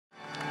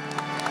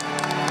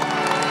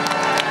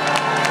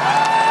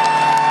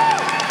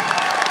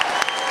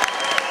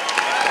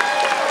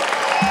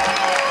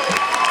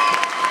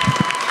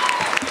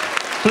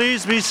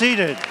be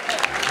seated.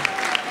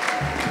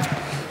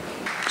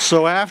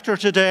 So after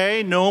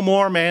today, no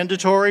more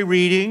mandatory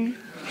reading.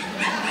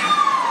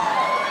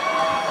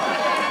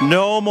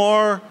 No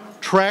more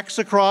treks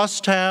across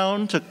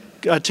town to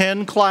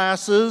attend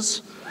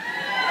classes.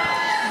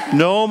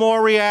 No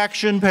more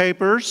reaction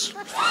papers.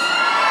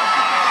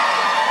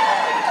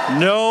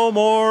 No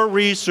more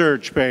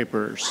research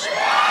papers.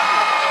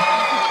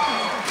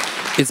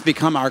 It's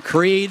become our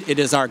creed. It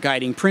is our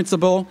guiding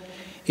principle.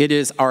 It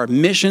is our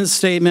mission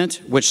statement,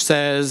 which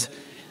says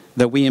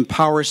that we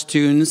empower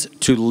students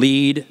to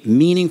lead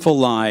meaningful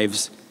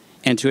lives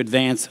and to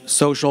advance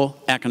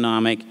social,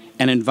 economic,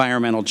 and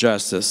environmental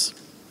justice.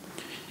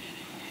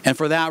 And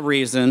for that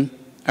reason,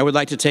 I would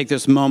like to take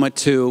this moment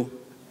to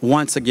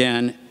once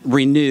again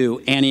renew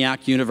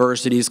Antioch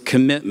University's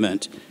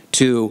commitment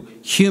to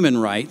human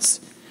rights,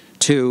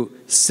 to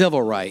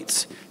civil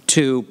rights,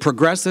 to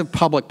progressive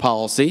public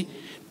policy,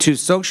 to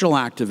social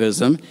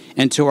activism,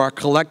 and to our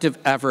collective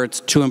efforts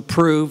to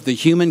improve the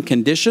human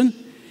condition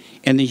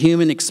and the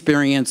human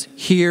experience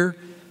here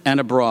and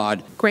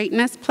abroad.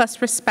 Greatness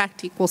plus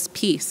respect equals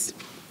peace.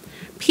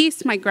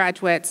 Peace, my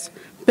graduates,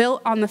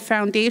 built on the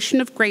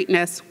foundation of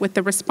greatness with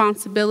the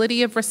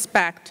responsibility of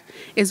respect,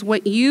 is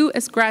what you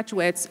as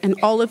graduates and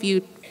all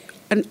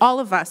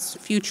of us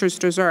futures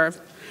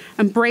deserve.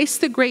 Embrace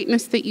the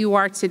greatness that you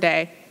are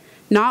today,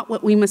 not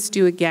what we must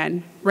do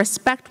again.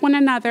 Respect one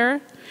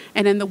another,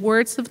 and in the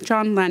words of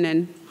John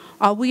Lennon,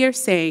 all we are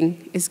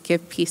saying is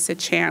give peace a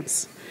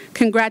chance.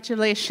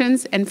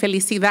 Congratulations and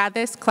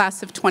felicidades,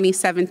 class of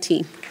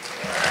 2017.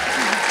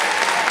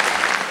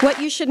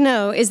 What you should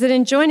know is that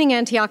in joining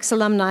Antioch's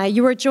alumni,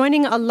 you are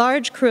joining a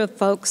large crew of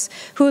folks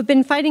who have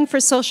been fighting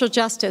for social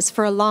justice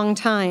for a long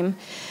time.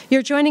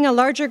 You're joining a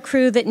larger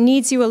crew that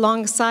needs you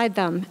alongside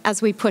them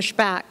as we push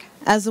back.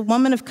 As a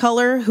woman of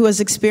color who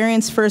has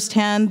experienced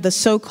firsthand the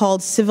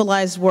so-called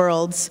civilized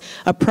world's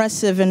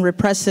oppressive and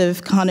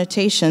repressive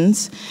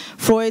connotations,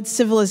 Freud's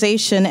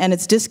civilization and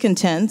its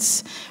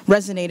discontents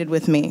resonated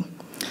with me.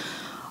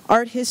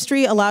 Art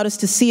history allowed us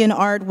to see in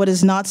art what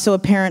is not so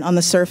apparent on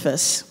the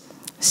surface.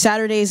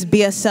 Saturday's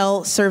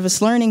BSL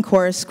service learning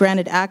course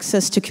granted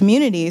access to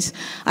communities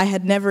I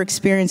had never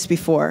experienced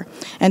before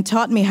and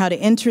taught me how to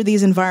enter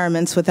these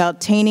environments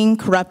without tainting,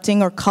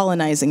 corrupting, or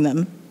colonizing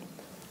them.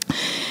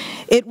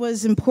 It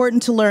was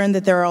important to learn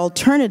that there are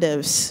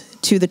alternatives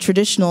to the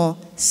traditional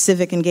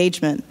civic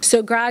engagement.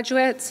 So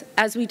graduates,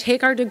 as we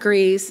take our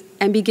degrees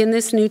and begin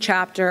this new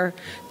chapter,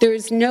 there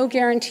is no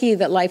guarantee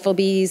that life will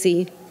be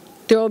easy.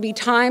 There will be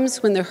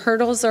times when the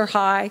hurdles are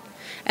high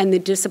and the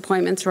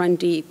disappointments run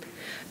deep.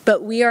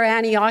 But we are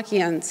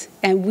Antiochians,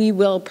 and we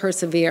will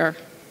persevere.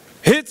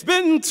 It's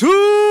been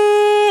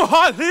too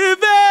hard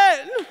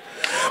living,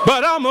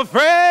 but I'm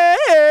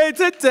afraid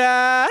to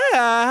die.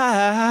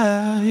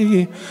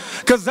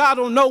 'Cause I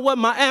don't know what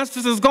my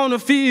ancestors gonna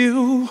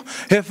feel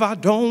if I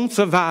don't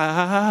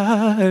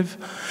survive.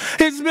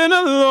 It's been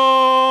a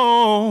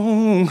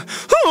long,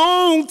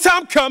 long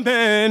time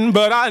coming,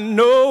 but I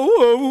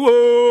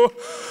know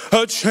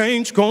a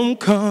change gonna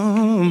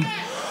come.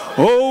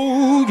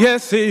 Oh,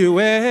 yes, it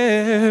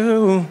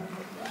will.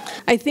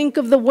 I think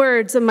of the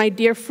words of my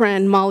dear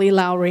friend, Molly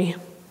Lowry.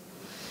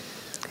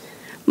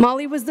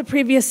 Molly was the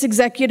previous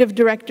executive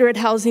director at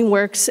Housing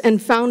Works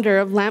and founder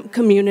of LAMP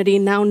Community,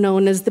 now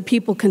known as the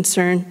People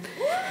Concern.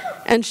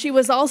 And she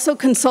was also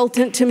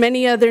consultant to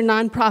many other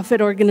nonprofit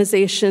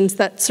organizations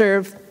that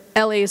serve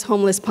LA's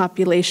homeless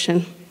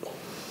population.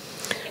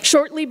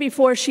 Shortly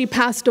before she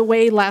passed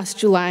away last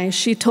July,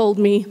 she told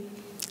me,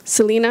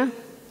 "Selena,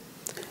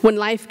 when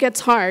life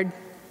gets hard,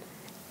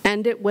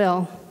 and it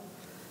will,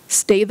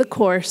 stay the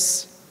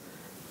course,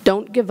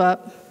 don't give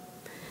up,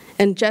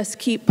 and just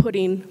keep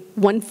putting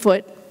one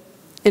foot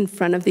in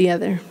front of the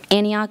other."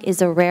 Antioch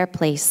is a rare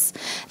place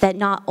that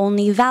not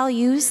only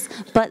values,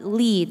 but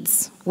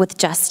leads with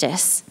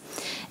justice.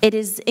 It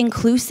is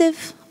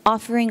inclusive,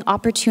 offering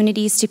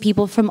opportunities to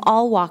people from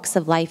all walks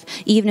of life,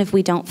 even if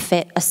we don't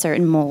fit a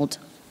certain mold.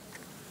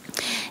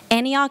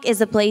 Antioch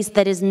is a place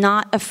that is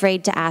not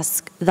afraid to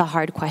ask the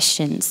hard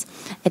questions.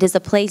 It is a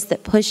place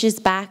that pushes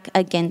back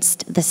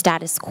against the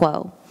status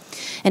quo.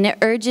 And it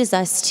urges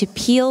us to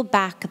peel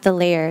back the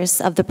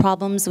layers of the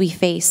problems we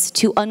face,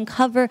 to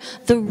uncover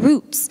the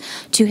roots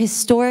to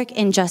historic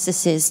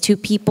injustices to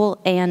people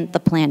and the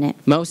planet.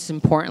 Most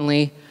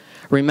importantly,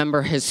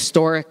 remember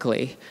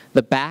historically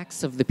the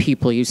backs of the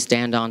people you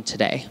stand on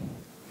today,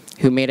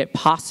 who made it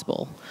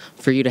possible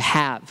for you to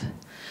have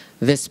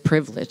this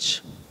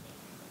privilege.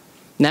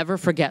 Never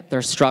forget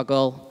their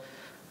struggle,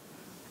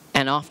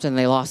 and often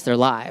they lost their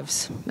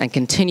lives, and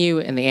continue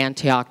in the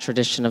Antioch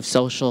tradition of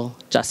social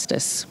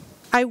justice.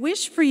 I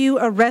wish for you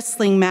a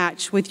wrestling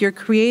match with your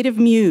creative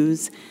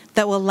muse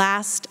that will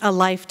last a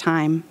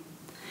lifetime.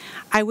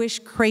 I wish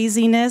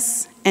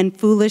craziness and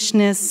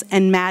foolishness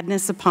and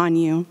madness upon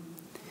you.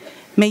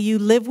 May you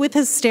live with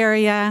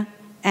hysteria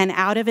and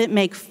out of it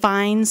make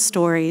fine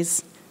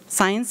stories,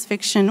 science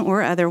fiction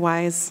or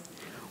otherwise,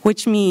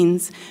 which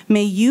means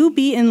may you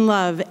be in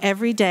love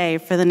every day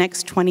for the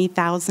next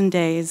 20,000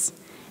 days,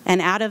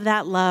 and out of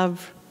that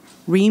love,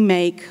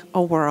 remake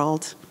a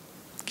world.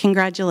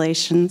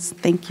 Congratulations.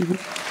 Thank you.